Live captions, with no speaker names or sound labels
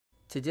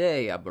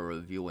Today I'll be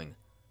reviewing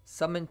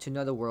Summoned to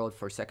Another World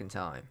for a second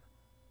time.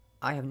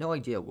 I have no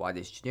idea why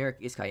this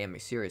generic Isekai anime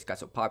series got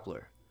so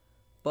popular,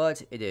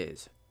 but it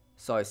is,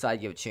 so I decided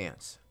to give it a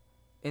chance.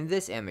 In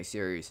this anime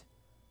series,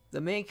 the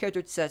main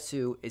character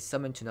Setsu is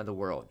summoned to another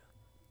world,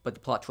 but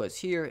the plot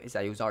twist here is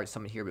that he was already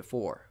summoned here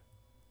before.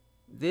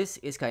 This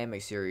Isekai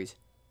anime series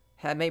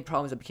had many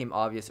problems that became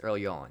obvious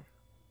early on.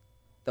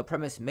 The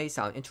premise may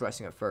sound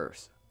interesting at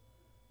first,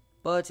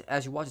 but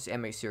as you watch this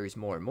anime series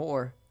more and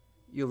more,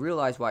 you'll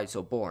realize why it's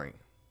so boring.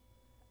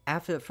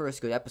 After the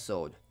first good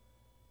episode,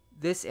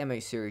 this anime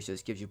series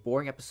just gives you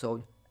boring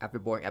episode after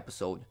boring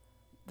episode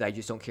that you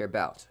just don't care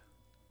about.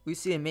 We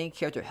see a main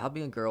character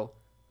helping a girl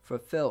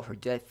fulfill her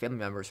dead family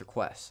member's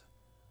request.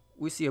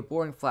 We see a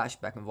boring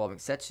flashback involving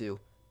Setsu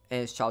and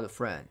his childhood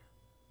friend.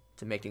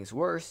 To make things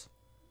worse,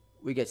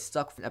 we get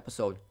stuck with an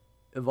episode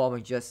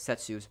involving just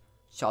Setsu's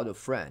childhood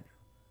friend,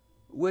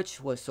 which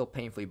was so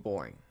painfully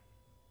boring.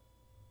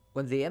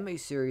 When the anime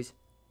series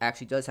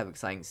actually does have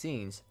exciting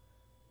scenes,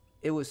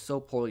 it was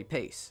so poorly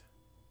paced.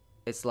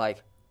 It's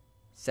like,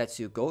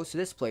 Setsu goes to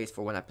this place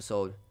for one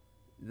episode,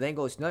 then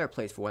goes to another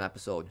place for one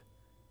episode.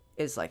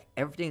 It's like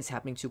everything's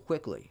happening too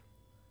quickly.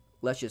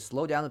 Let's just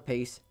slow down the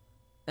pace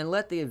and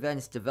let the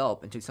events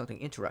develop into something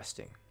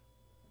interesting.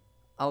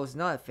 I was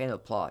not a fan of the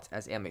plot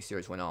as the anime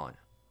series went on.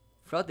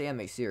 Throughout the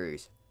anime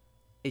series,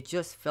 it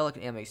just felt like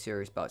an anime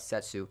series about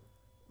Setsu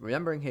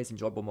remembering his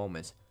enjoyable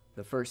moments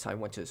the first time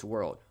he went to this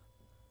world.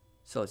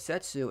 So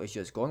Setsu is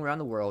just going around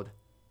the world,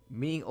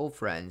 meeting old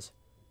friends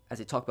as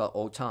they talk about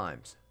old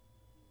times.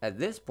 At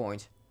this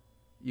point,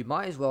 you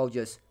might as well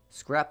just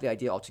scrap the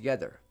idea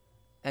altogether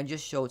and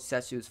just show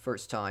Setsu's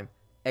first time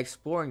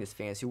exploring this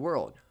fantasy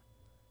world.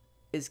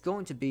 It's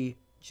going to be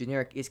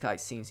generic isekai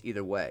scenes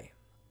either way.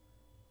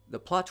 The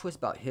plot twist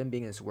about him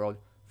being in this world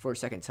for a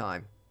second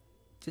time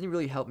didn't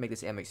really help make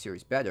this anime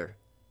series better,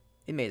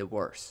 it made it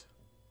worse.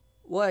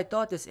 What I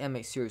thought this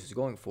anime series was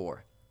going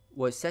for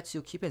was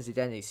Setsu keeping his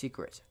identity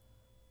secret,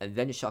 and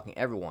then just shocking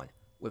everyone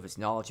with his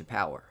knowledge and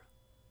power.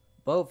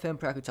 But with him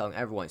practically telling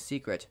everyone his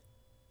secret,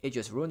 it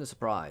just ruined the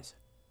surprise,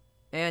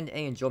 and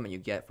any enjoyment you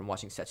get from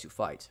watching Setsu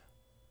fight.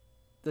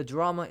 The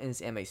drama in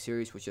this anime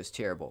series was just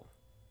terrible.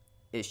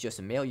 It's just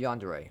a male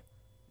yandere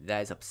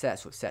that is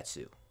obsessed with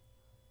Setsu.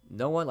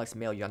 No one likes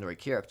male yandere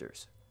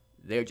characters.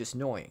 They're just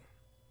annoying.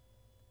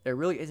 There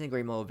really isn't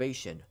great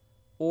motivation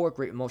or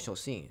great emotional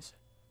scenes.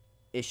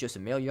 It's just a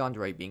male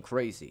yandere being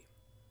crazy.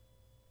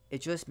 It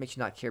just makes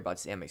you not care about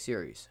this anime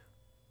series.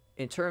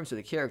 In terms of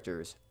the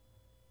characters,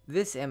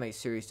 this anime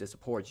series does a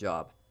poor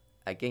job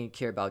at getting you to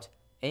care about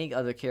any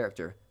other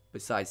character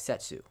besides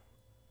Setsu.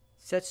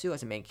 Setsu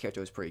as a main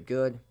character was pretty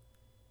good.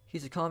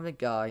 He's a confident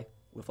guy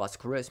with lots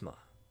of charisma,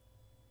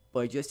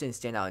 but he just didn't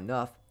stand out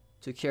enough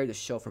to carry the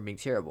show from being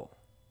terrible.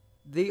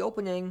 The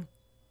opening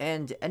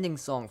and ending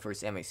song for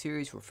this anime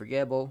series were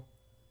forgettable.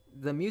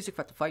 The music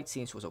for the fight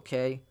scenes was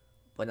okay,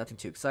 but nothing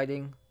too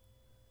exciting.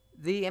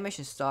 The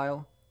animation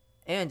style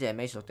and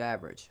animation looked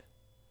average.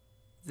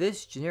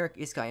 This generic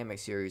isekai anime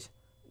series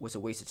was a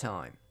waste of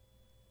time,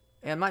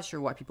 and I'm not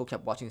sure why people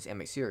kept watching this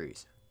anime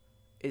series.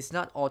 It's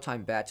not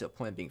all-time bad to the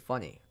point of being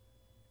funny.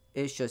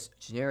 It's just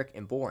generic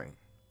and boring.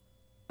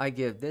 I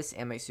give this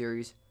anime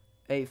series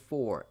a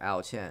 4 out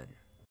of 10.